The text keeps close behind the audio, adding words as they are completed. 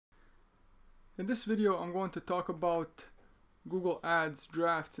In this video, I'm going to talk about Google Ads,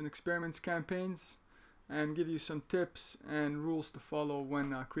 drafts, and experiments campaigns, and give you some tips and rules to follow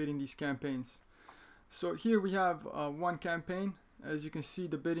when creating these campaigns. So here we have one campaign. As you can see,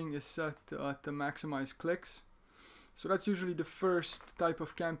 the bidding is set to maximize clicks. So that's usually the first type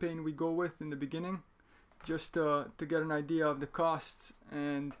of campaign we go with in the beginning, just to get an idea of the costs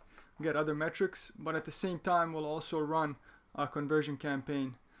and get other metrics. But at the same time, we'll also run a conversion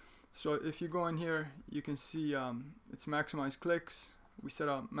campaign. So if you go in here, you can see it's maximize clicks. We set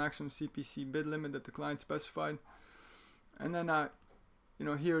a maximum CPC bid limit that the client specified, and then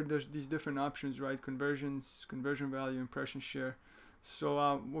here there's these different options, right? Conversions, conversion value, impression share. So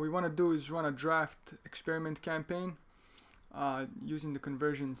what we want to do is run a draft experiment campaign using the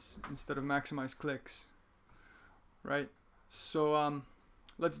conversions instead of maximize clicks, right? So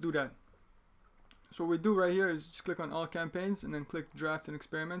let's do that. So what we do right here is just click on all campaigns and then click drafts and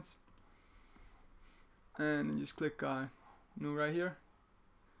experiments, and then just click new right here.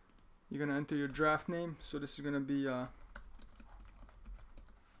 You're gonna enter your draft name. So this is gonna be we'll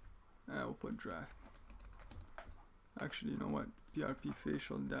put draft. Actually, you know what? PRP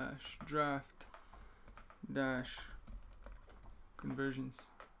facial dash draft dash conversions.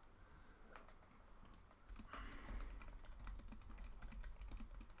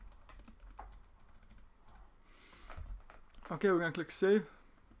 Okay, we're gonna click save.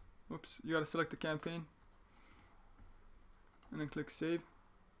 Oops, you gotta select the campaign and then click save.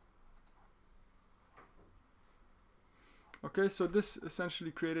 Okay, so this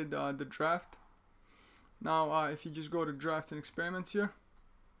essentially created the draft. Now if you just go to drafts and experiments here,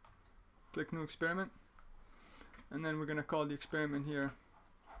 click new experiment, and then we're gonna call the experiment here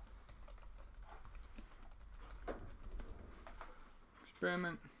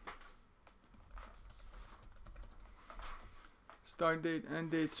experiment. Start date,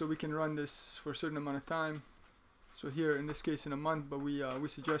 end date, so we can run this for a certain amount of time. So here in this case in a month, but we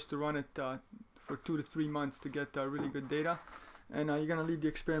suggest to run it for 2 to 3 months to get really good data. And you're gonna leave the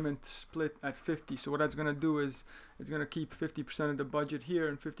experiment split at 50. So what that's gonna do is it's gonna keep 50% of the budget here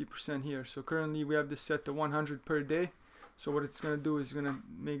and 50% here. So currently we have this set to 100 per day. So what it's gonna do is gonna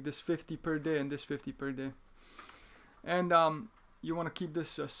make this 50 per day and this 50 per day. And you want to keep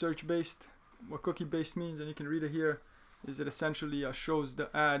this search based. What cookie based means, and you can read it here, is it essentially shows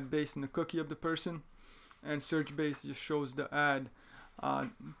the ad based on the cookie of the person, and search based just shows the ad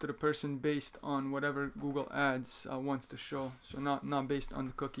to the person based on whatever Google Ads wants to show, so not based on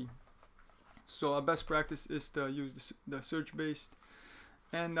the cookie. So best practice is to use the search based,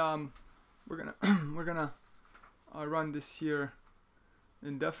 and we're gonna run this here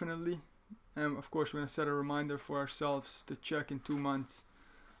indefinitely, and of course we're gonna set a reminder for ourselves to check in 2 months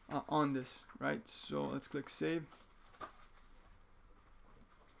on this, right? So let's click save.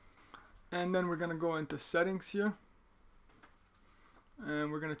 And then we're gonna go into settings here,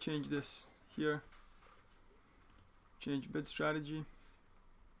 and we're gonna change this here, change bid strategy,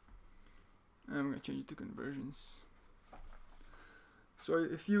 and we're gonna change it to conversions. So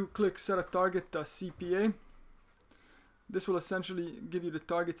if you click set a target CPA, this will essentially give you the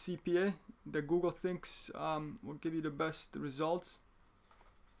target CPA that Google thinks will give you the best results.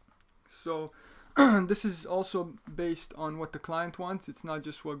 So this is also based on what the client wants. It's not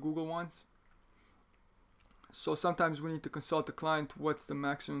just what Google wants. So sometimes we need to consult the client what's the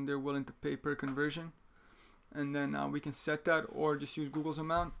maximum they're willing to pay per conversion, and then we can set that or just use Google's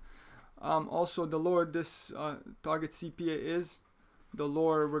amount. Also, the lower this target CPA is, the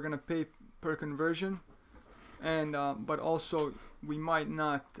lower we're gonna pay per conversion, and but also we might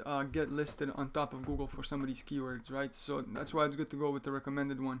not get listed on top of Google for some of these keywords, right? So that's why it's good to go with the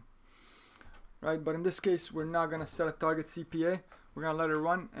recommended one, right? But in this case, we're not gonna set a target CPA. We're gonna let it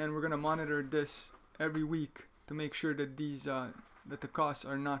run, and we're gonna monitor this every week to make sure that these that the costs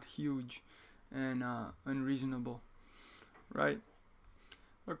are not huge and unreasonable, right?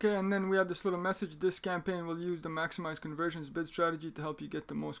 Okay, and then we have this little message: this campaign will use the maximize conversions bid strategy to help you get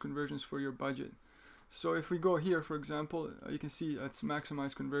the most conversions for your budget. So if we go here, for example, you can see it's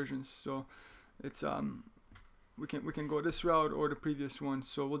maximize conversions. So it's we can go this route or the previous one.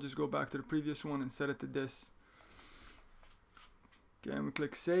 So we'll just go back to the previous one and set it to this. Okay, and we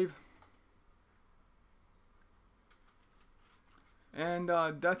click save. And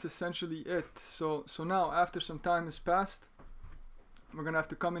that's essentially it. So now after some time has passed, we're gonna have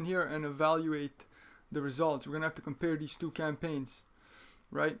to come in here and evaluate the results. We're gonna have to compare these two campaigns,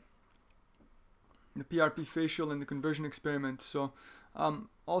 right? The PRP facial and the conversion experiment. So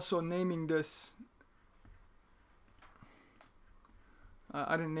also naming this,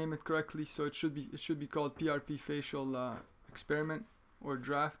 I didn't name it correctly, so it should be called PRP facial experiment or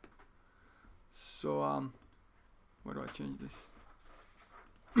draft. So where do I change this?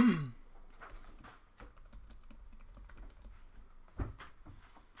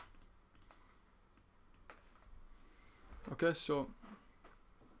 Okay, so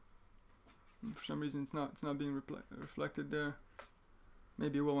for some reason it's not being reflected there.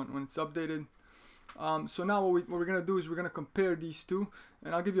 Maybe it will when it's updated. So now what we're gonna do is we're gonna compare these two,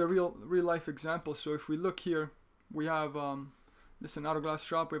 and I'll give you a real life example. So if we look here, we have this is an Hourglass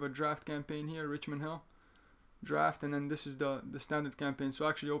shop. We have a draft campaign here, Richmond Hill draft, and then this is the standard campaign. So I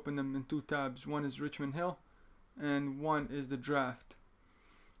actually open them in two tabs. One is Richmond Hill, and one is the draft.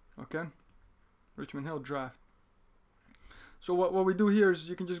 Okay, Richmond Hill draft. So what we do here is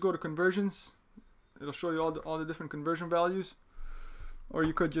you can just go to conversions. It'll show you all the different conversion values, or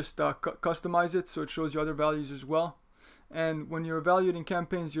you could just customize it so it shows you other values as well. And when you're evaluating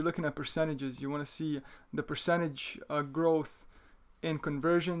campaigns, you're looking at percentages. You want to see the percentage growth in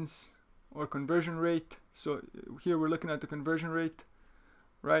conversions or conversion rate. So here we're looking at the conversion rate,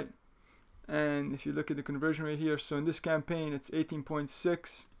 right? And if you look at the conversion rate here, so in this campaign it's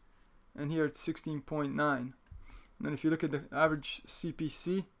 18.6, and here it's 16.9. And then if you look at the average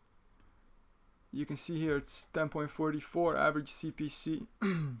CPC, you can see here it's 10.44. Average CPC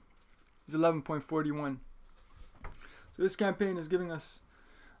is 11.41. So this campaign is giving us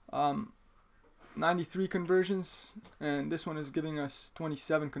 93 conversions, and this one is giving us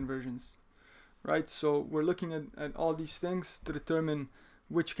 27 conversions, right? So we're looking at all these things to determine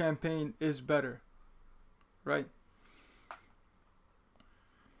which campaign is better, right?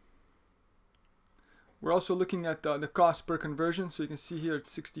 We're also looking at the cost per conversion. So you can see here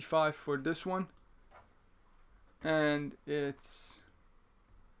it's 65 for this one, and it's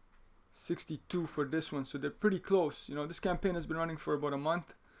 62 for this one. So they're pretty close. You know, this campaign has been running for about a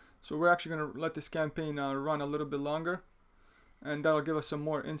month, so we're actually going to let this campaign run a little bit longer, and that'll give us some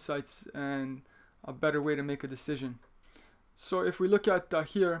more insights and a better way to make a decision. So if we look at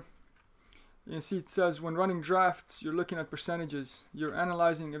here, you can see it says when running drafts, you're looking at percentages. You're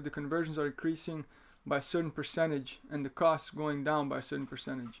analyzing if the conversions are increasing by a certain percentage and the costs going down by a certain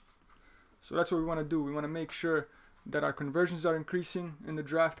percentage. So that's what we want to do. We want to make sure that our conversions are increasing in the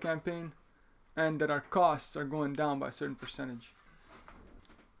draft campaign and that our costs are going down by a certain percentage.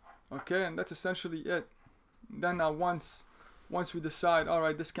 Okay, and that's essentially it. Then once we decide, all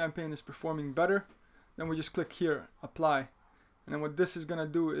right, this campaign is performing better, then we just click here, apply. And then what this is going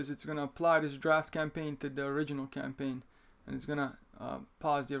to do is it's going to apply this draft campaign to the original campaign, and it's going to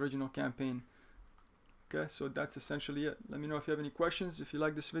pause the original campaign. Okay, so that's essentially it. Let me know if you have any questions. If you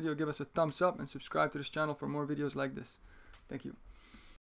like this video, give us a thumbs up and subscribe to this channel for more videos like this. Thank you.